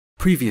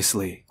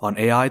Previously on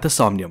AI The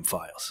Somnium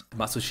Files.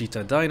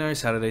 Matsushita Diner,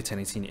 Saturday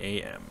 10:18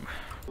 a.m.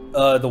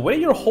 The way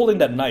you're holding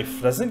that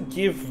knife doesn't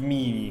give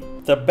me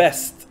the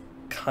best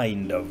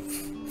kind of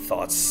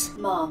thoughts.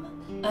 Mom,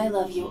 I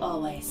love you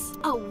always.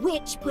 A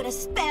witch put a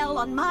spell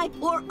on my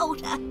poor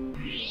Ota.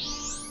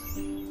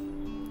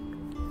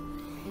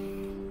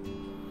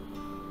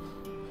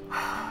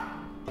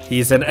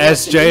 He's an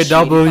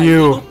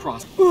SJW!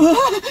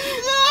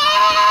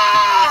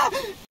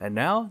 And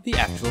now, the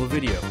actual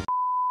video.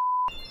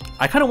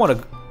 I kind of want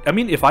to. I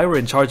mean, if I were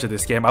in charge of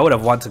this game, I would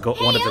have wanted to go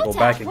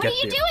back and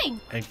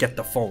get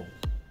the phone.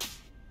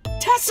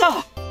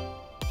 Tessa!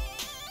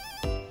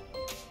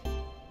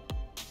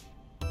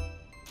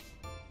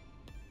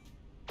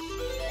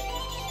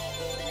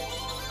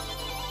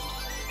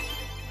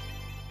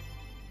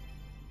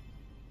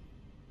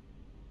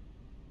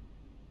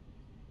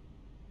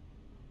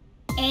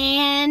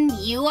 And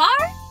you are?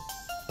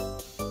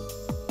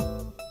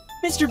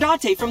 Mr.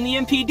 Date from the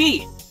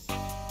MPD.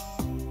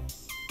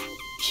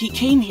 He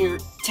came here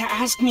to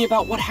ask me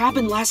about what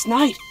happened last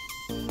night.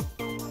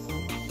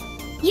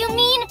 You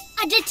mean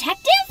a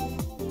detective?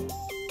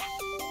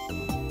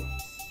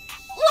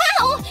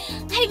 Wow!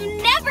 I've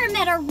never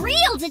met a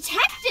real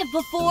detective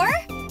before!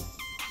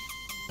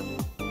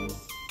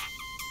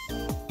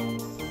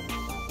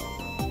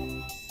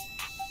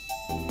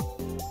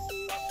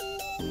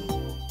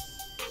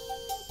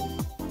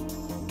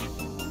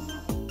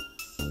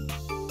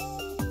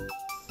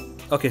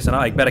 Okay, so now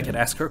I bet I can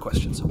ask her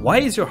questions. Why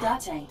is your...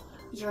 Date,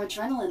 your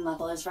adrenaline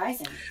level is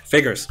rising.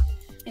 Figures.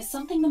 Is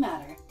something the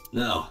matter?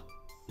 No,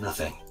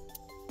 nothing.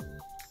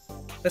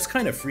 That's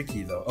kind of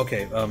freaky though.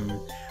 Okay,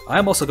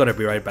 I'm also gonna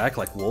be right back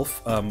like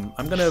Wolf. I'm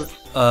gonna,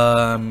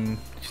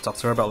 talk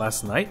to her about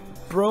last night,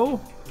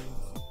 bro?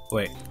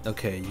 Wait,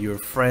 okay, you're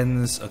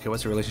friends. Okay,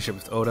 what's your relationship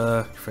with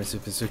Oda? You're friends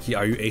with Mizuki.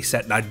 Are you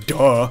ASAT? Nah,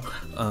 duh!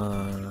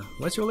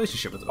 What's your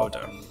relationship with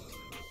Oda?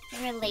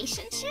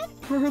 Relationship?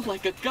 Her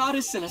like a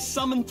goddess and a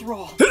summoned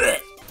thrall.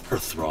 Her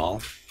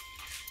thrall?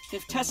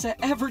 If Tessa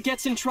ever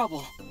gets in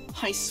trouble,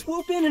 I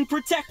swoop in and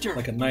protect her.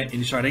 Like a knight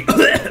in shining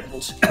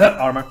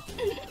armor.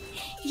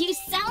 You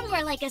sound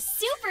more like a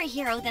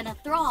superhero than a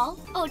thrall.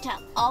 Ota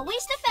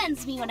always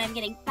defends me when I'm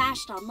getting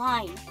bashed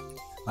online.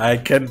 I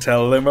can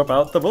tell him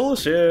about the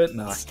bullshit.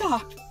 Nah.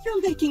 Stop!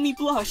 You're making me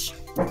blush.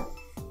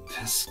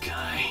 This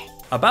guy.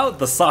 About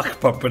the sock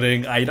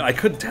puppeting, I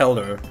could tell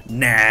her.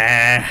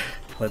 Nah.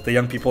 Let the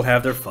young people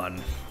have their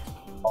fun.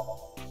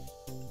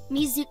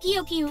 Mizuki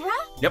Okiura?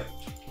 Yep.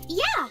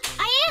 Yeah,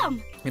 I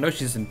am. You know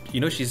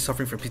she's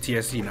suffering from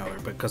PTSD now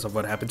because of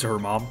what happened to her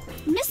mom.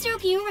 Mr.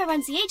 Okiura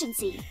runs the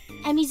agency,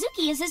 and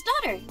Mizuki is his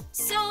daughter.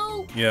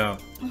 So yeah,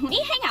 we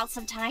hang out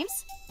sometimes.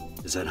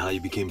 Is that how you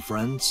became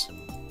friends?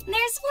 There's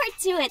more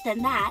to it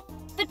than that,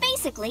 but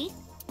basically...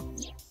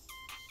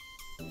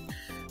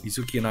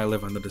 Mizuki and I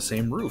live under the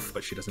same roof,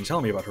 but she doesn't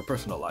tell me about her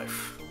personal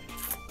life.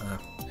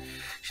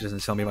 She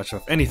doesn't tell me much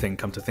of anything,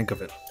 come to think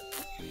of it.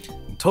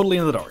 I'm totally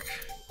in the dark.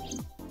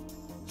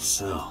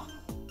 So,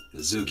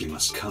 Mizuki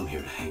must come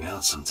here to hang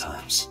out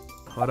sometimes.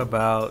 What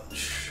about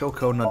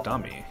Shoko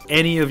Nadami?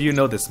 Any of you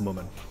know this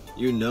woman?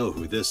 You know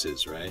who this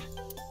is, right?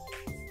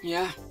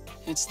 Yeah,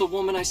 it's the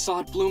woman I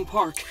saw at Bloom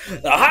Park.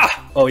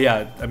 Aha! Oh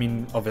yeah, I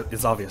mean,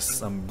 it's obvious.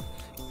 Her name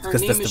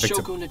that's is the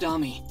victim. Shoko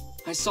Nadami.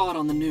 I saw it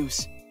on the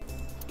news.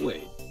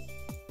 Wait,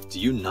 do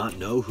you not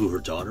know who her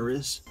daughter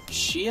is?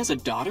 She has a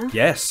daughter?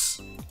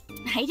 Yes.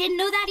 I didn't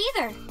know that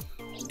either.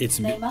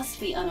 They must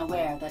be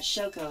unaware that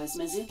Shoko is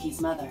Mizuki's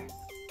mother.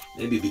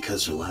 Maybe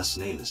because her last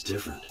name is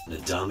different.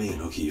 Nadami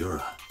and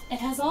Okiura. It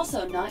has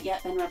also not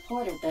yet been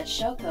reported that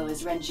Shoko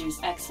is Renju's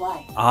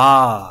ex-wife.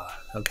 Ah,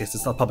 okay, so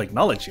it's not public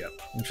knowledge yet.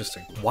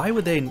 Interesting. Why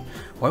would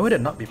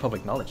it not be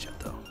public knowledge yet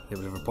though? It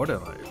would have reported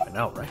on it by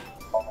now, right?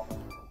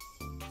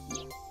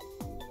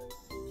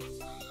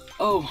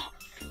 Oh,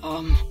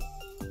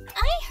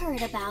 I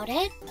heard about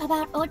it.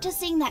 About Ota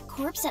seeing that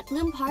corpse at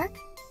Bloom Park.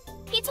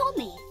 He told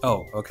me.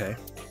 Oh, okay.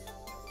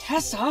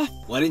 Tessa!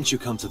 Why didn't you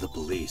come to the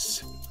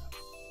police?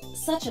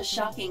 Such a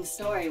shocking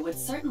story would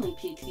certainly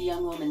pique the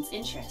young woman's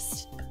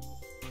interest.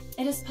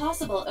 It is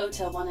possible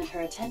Ota wanted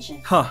her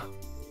attention. Huh.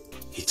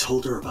 He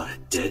told her about a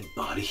dead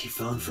body he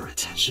found for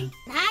attention?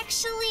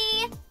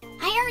 Actually,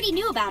 I already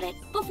knew about it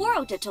before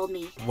Ota told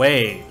me.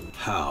 Wait.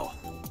 How?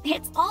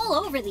 It's all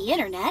over the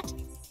internet.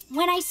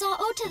 When I saw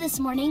Ota this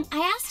morning, I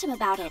asked him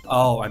about it.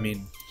 Oh, I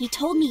mean... He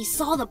told me he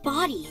saw the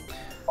body.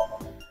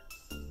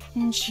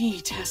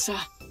 Gee, Tessa.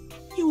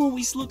 You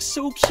always look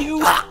so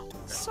cute.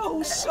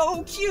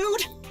 So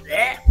cute.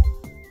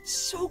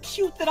 So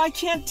cute that I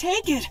can't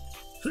take it.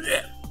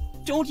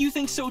 Don't you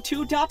think so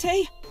too,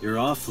 Date? You're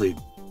awfully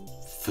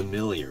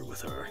familiar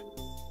with her.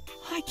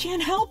 I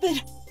can't help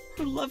it.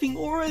 Her loving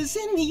aura is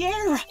in the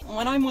air.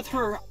 When I'm with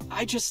her,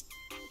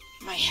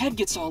 my head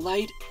gets all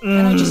light,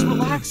 and I just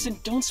relax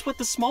and don't sweat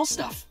the small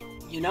stuff,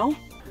 you know?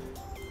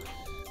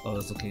 Oh, I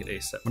was looking at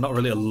ASET. Well, not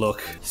really a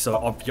look,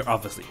 so you're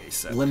obviously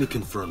ASET. Let me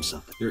confirm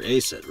something. You're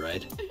ASET,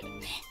 right?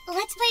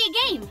 Let's play a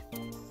game.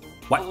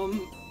 What?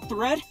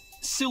 Thread?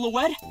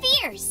 Silhouette?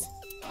 Fears.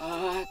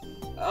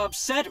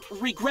 Upset?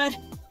 Regret?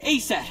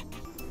 ASAP.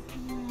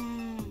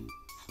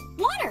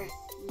 Water.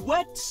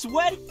 Wet,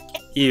 sweat.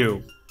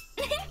 Ew.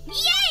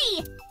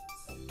 Yay!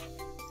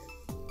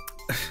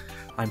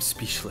 I'm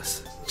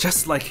speechless.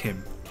 Just like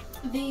him.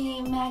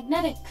 The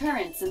magnetic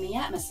currents in the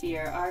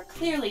atmosphere are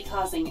clearly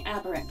causing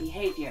aberrant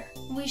behavior.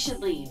 We should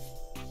leave.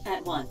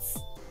 At once.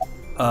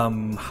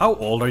 How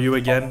old are you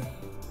again?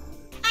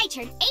 I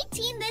turned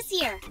 18 this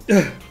year.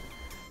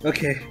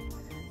 Okay.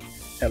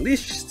 At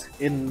least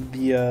in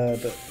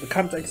the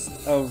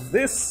context of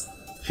this,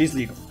 she's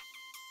legal.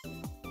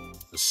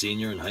 A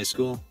senior in high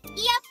school?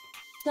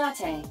 Yep.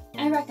 Date,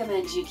 I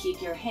recommend you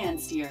keep your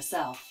hands to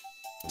yourself.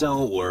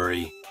 Don't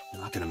worry. I'm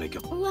not gonna make a...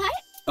 What?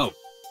 Oh,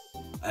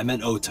 I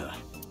meant Ota.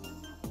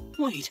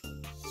 Wait,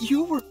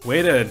 you were...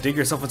 Way to dig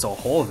yourself into a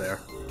hole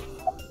there.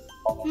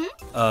 Hmm?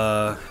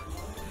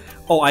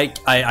 Oh,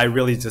 I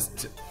really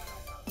just...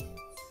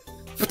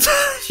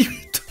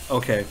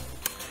 Okay.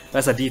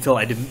 That's a detail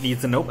I didn't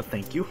need to know, but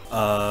thank you.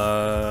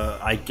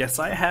 I guess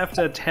I have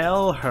to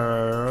tell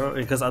her,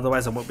 because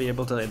otherwise I won't be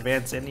able to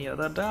advance any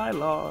other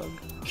dialogue.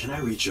 Can I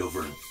reach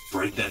over and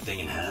break that thing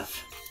in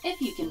half?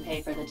 If you can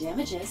pay for the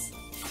damages.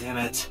 Damn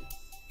it.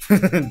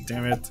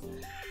 Damn it.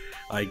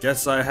 I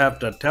guess I have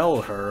to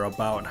tell her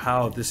about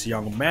how this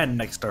young man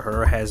next to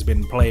her has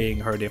been playing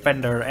her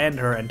defender and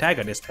her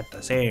antagonist at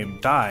the same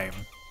time.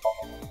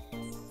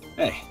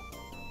 Hey,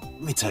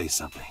 let me tell you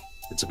something.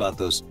 It's about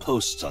those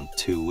posts on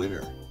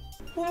Twitter.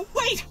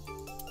 Wait!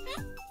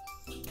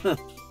 Huh.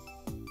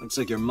 Looks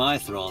like you're my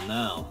thrall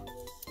now.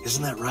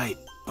 Isn't that right,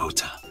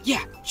 Ota?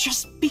 Yeah,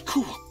 just be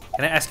cool.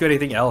 Can I ask you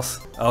anything else?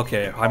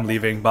 Okay, I'm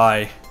leaving.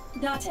 Bye.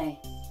 Date,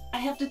 I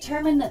have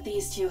determined that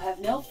these two have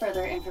no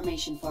further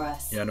information for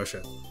us. Yeah, no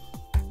shit.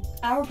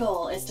 Our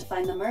goal is to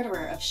find the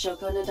murderer of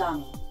Shoko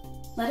Nadami.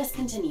 Let us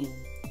continue.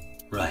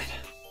 Right.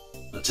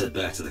 Let's head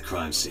back to the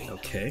crime scene.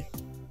 Okay.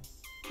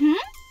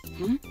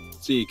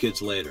 See you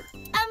kids later.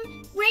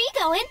 Where are you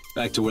going?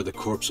 Back to where the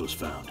corpse was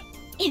found.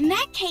 In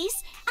that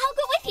case, I'll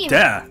go with you.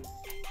 Dad!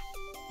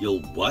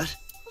 You'll what?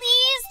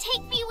 Please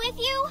take me with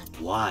you.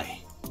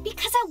 Why?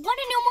 Because I want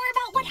to know more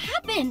about what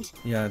happened.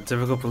 Yeah,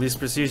 typical police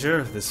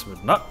procedure. This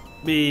would not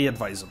be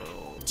advisable.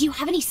 Do you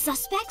have any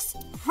suspects?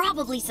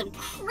 Probably some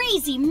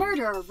crazy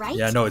murderer, right?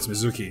 Yeah, no, it's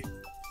Mizuki.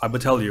 I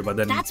would tell you, but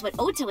then... That's what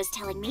Ota was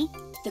telling me.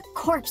 The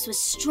corpse was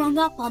strung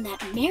up on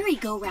that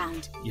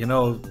merry-go-round. You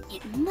know,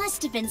 It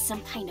must have been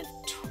some kind of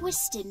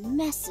twisted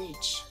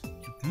message.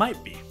 it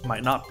might be,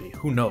 might not be.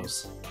 Who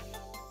knows?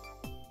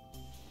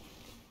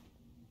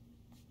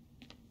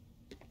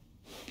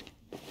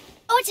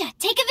 Ota,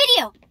 take a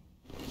video!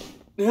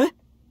 Huh?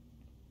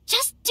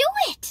 Just do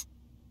it!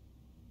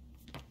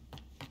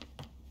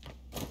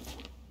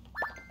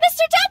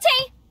 Mr.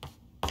 Date!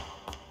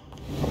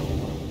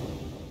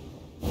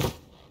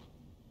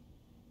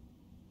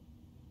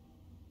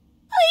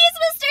 Please,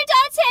 Mr.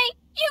 Date!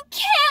 You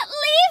can't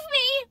leave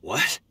me!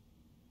 What?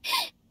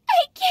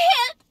 I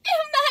can't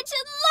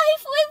imagine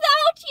life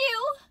without you!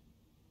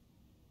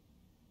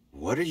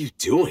 What are you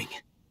doing?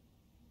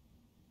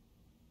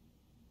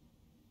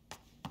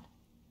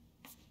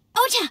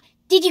 Ota,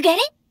 did you get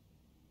it?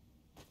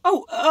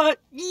 Oh,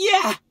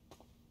 yeah!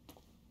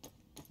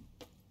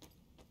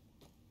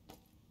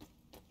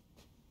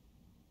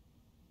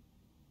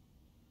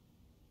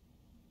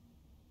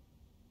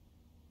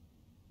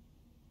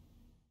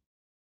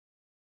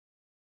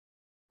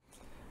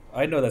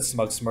 I know that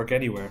smug smirk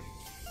anywhere.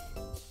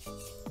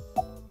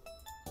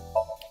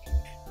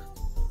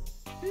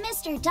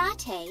 Mr.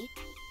 Date,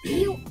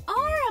 you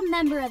are a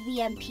member of the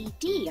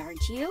MPD,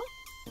 aren't you?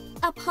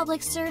 A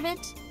public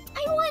servant?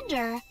 I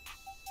wonder,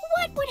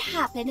 what would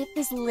happen if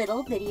this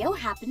little video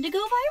happened to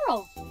go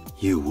viral?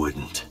 You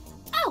wouldn't.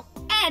 Oh,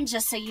 and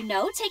just so you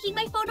know, taking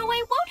my phone away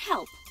won't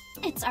help.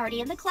 It's already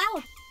in the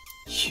cloud.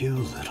 You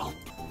little...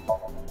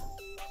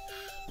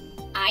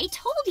 I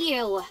told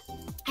you.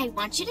 I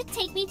want you to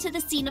take me to the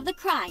scene of the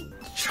crime.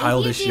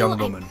 Childish If you do, young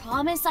woman. I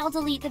promise I'll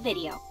delete the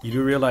video. You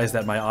do realize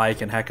that my eye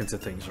can hack into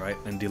things, right?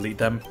 And delete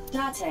them?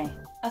 Date,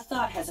 a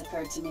thought has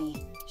occurred to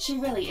me. She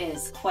really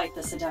is quite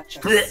the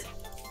seductress.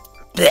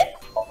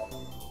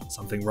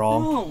 Something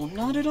wrong? No,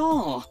 not at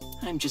all.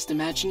 I'm just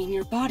imagining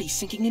your body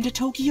sinking into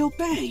Tokyo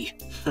Bay.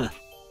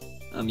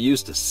 I'm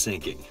used to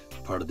sinking.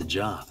 Part of the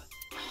job.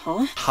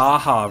 Huh?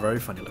 Haha, very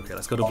funny. Okay,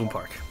 let's go to Boom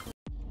Park.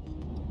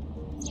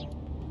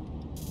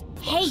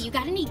 Hey, you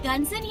got any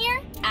guns in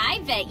here? I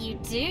bet you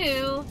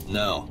do.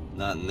 No,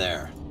 not in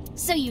there.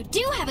 So you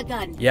do have a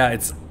gun. Yeah,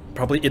 it's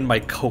probably in my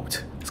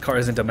coat. This car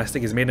isn't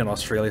domestic. It's made in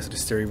Australia, so the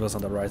steering wheel's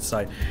on the right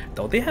side.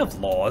 Don't they have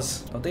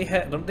laws? Don't they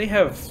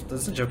have?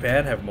 Doesn't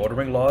Japan have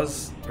motoring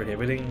laws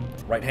prohibiting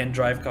right-hand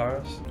drive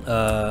cars?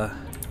 Oh,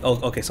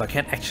 okay. So I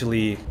can't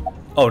actually.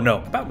 Oh no,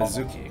 about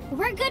Mizuki.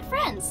 We're good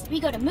friends. We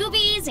go to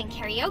movies and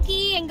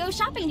karaoke and go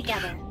shopping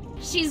together.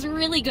 She's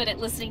really good at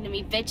listening to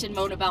me bitch and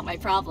moan about my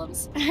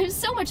problems. I'm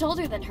so much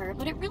older than her,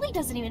 but it really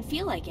doesn't even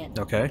feel like it.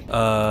 Okay.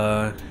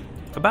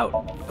 About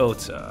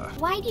Ota.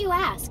 Why do you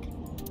ask?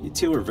 You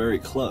two are very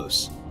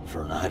close,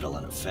 for an idol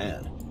and a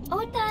fan.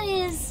 Ota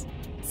is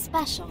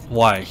special.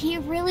 Why? He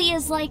really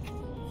is like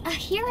a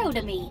hero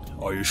to me.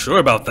 Are you sure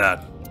about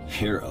that?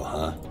 Hero,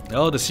 huh?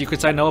 Oh, the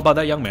secrets I know about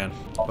that young man.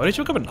 Why did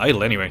you become an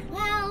idol anyway?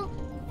 Well,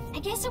 I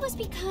guess it was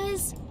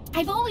because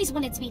I've always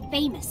wanted to be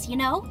famous, you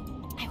know?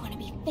 I want to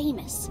be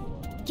famous.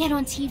 Get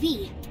on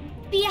TV.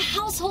 Be a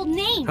household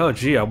name. Oh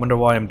gee, I wonder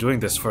why I'm doing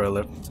this for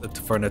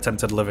an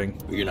attempted living.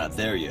 But you're not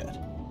there yet.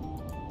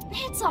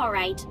 It's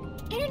alright.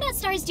 Internet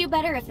stars do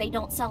better if they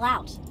don't sell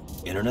out.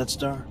 Internet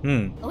star?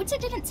 Ota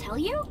didn't tell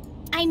you?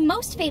 I'm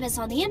most famous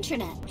on the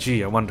internet.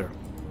 Gee, I wonder.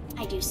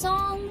 I do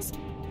songs,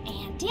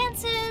 and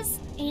dances,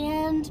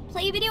 and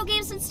play video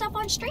games and stuff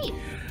on stream.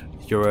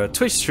 You're a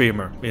Twitch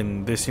streamer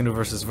in this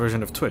universe's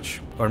version of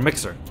Twitch. Or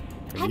Mixer.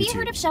 Or Have you YouTube.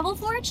 heard of Shovel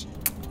Forge?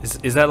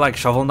 Is that like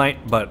Shovel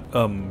Knight, but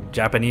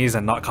Japanese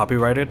and not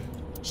copyrighted?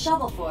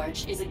 Shovel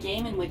Forge is a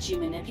game in which you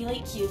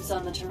manipulate cubes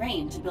on the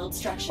terrain to build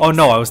structures. Oh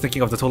no, I was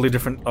thinking of the totally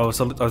different. I was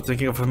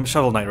thinking of a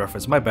Shovel Knight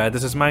reference. My bad.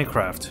 This is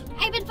Minecraft.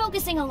 I've been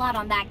focusing a lot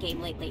on that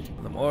game lately.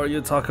 The more you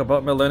talk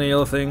about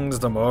millennial things,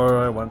 the more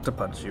I want to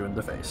punch you in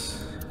the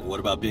face. What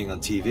about being on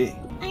TV?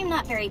 I'm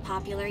not very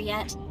popular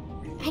yet.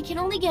 I can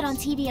only get on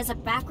TV as a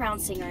background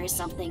singer or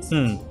something.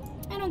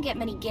 I don't get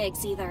many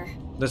gigs either.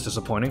 That's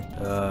disappointing.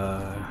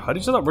 How did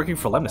you start working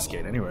for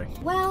Lemniscate anyway?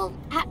 Well,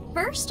 at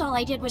first all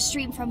I did was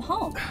stream from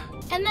home.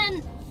 And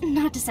then,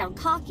 not to sound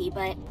cocky,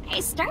 but I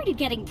started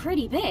getting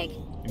pretty big.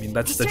 I mean,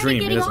 that's I the started dream,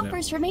 getting isn't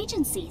offers it? from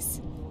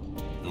agencies.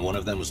 And one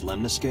of them was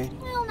Lemniscate?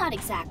 Well, not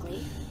exactly.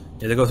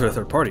 You had to go through a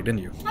third party, didn't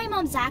you? My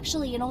mom's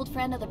actually an old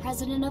friend of the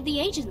president of the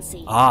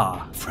agency.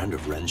 Ah. Friend of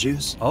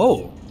Renju's?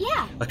 Oh.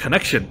 Yeah. A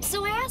connection.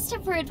 So I asked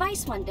him for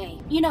advice one day.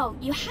 You know,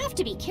 you have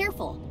to be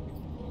careful.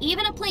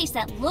 Even a place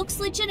that looks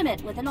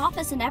legitimate with an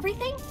office and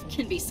everything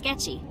can be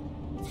sketchy.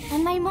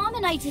 And my mom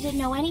and I didn't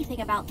know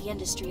anything about the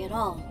industry at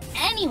all.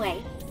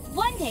 Anyway,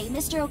 one day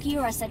Mr.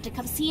 Okiura said to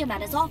come see him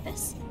at his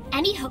office.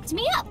 And he hooked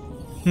me up.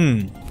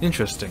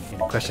 Interesting.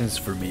 Any questions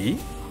for me?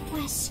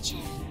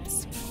 Questions.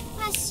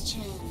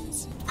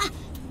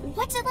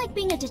 What's it like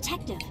being a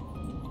detective?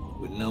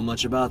 Wouldn't know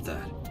much about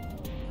that.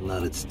 I'm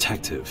not a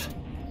detective.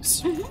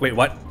 Wait,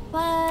 what?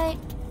 But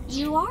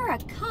you are a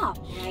cop,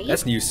 right?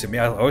 That's news to me.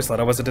 I always thought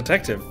I was a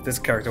detective. This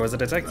character was a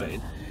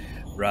detective.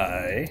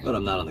 Right. But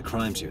I'm not on the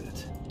crimes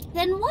unit.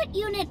 Then what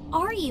unit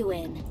are you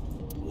in?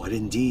 What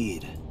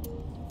indeed?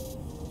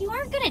 You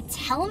aren't gonna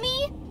tell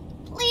me?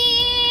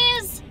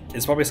 Please?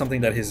 It's probably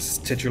something that his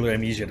titular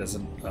amnesia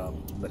doesn't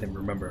let him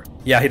remember.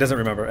 Yeah, he doesn't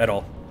remember at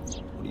all.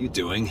 What are you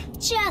doing?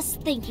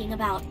 Just thinking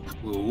about...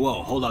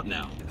 Whoa, hold up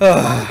now.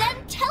 Well,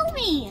 then tell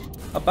me!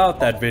 About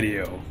that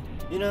video.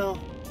 You know,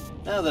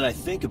 now that I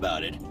think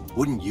about it,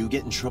 wouldn't you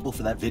get in trouble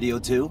for that video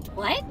too?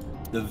 What?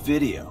 The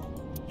video.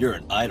 You're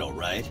an idol,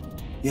 right?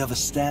 You have a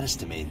status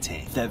to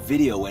maintain. If that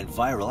video went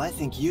viral, I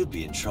think you'd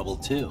be in trouble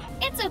too.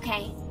 It's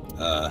okay.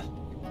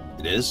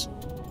 It is?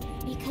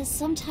 Because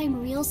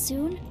sometime real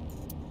soon...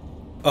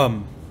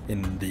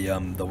 In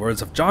the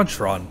words of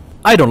Jontron,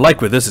 I don't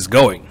like where this is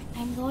going.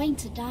 I'm going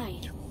to die.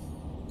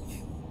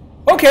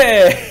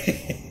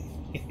 Okay!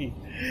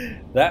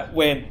 That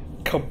went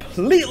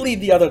completely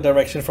the other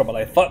direction from what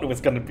I thought it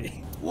was gonna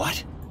be.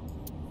 What?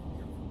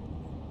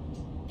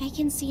 I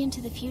can see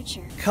into the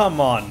future. Come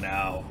on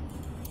now.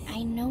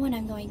 I know when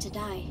I'm going to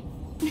die.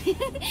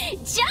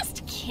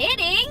 Just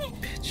kidding!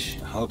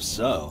 Bitch. I hope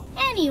so.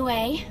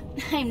 Anyway,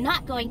 I'm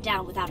not going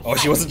down without a Oh,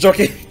 she fight. wasn't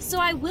joking. So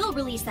I will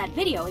release that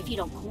video if you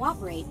don't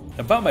cooperate.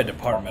 About my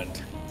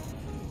department.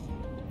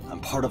 I'm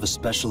part of a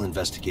special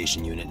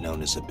investigation unit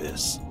known as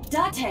Abyss.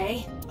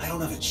 Date! I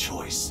don't have a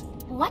choice.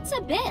 What's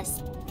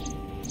Abyss?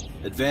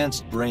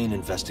 Advanced Brain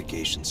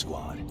Investigation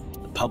Squad.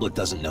 The public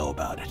doesn't know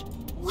about it.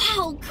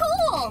 Wow,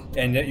 cool!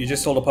 And yet you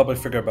just told a public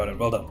figure about it.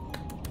 Well done.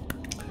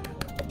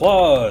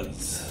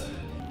 Applause.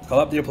 Call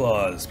up the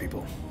applause,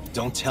 people.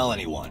 Don't tell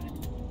anyone.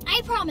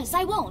 I promise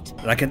I won't.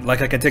 And I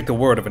can take the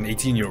word of an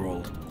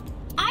 18-year-old.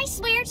 I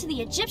swear to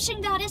the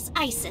Egyptian goddess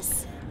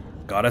Isis.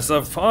 Goddess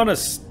of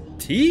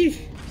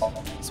honesty?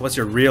 So what's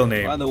your real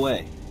name? By the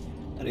way,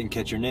 I didn't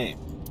catch your name.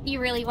 You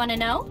really want to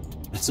know?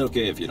 It's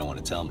okay if you don't want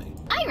to tell me.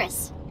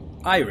 Iris.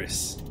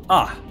 Iris.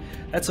 Ah,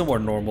 that's a more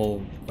normal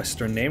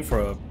Western name for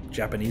a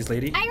Japanese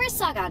lady. Iris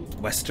Sagan.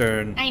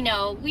 Western. I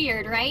know,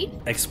 weird, right?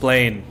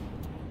 Explain.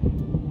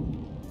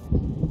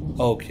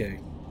 Okay.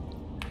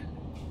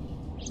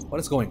 What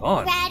is going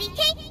on? Ratty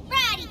cake,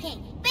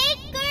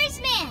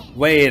 baker's man.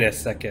 Wait a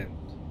second.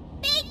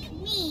 Bake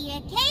me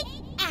a cake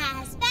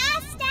as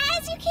fast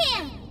as you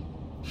can.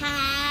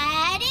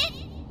 Hide it,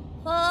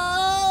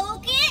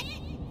 poke it,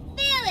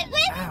 fill it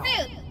with Ow.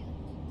 fruit.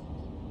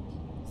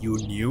 You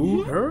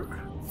knew her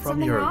from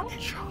Something your wrong?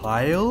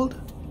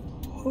 childhood?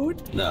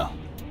 No,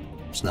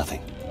 it's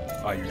nothing.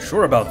 Are you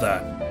sure about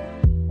that?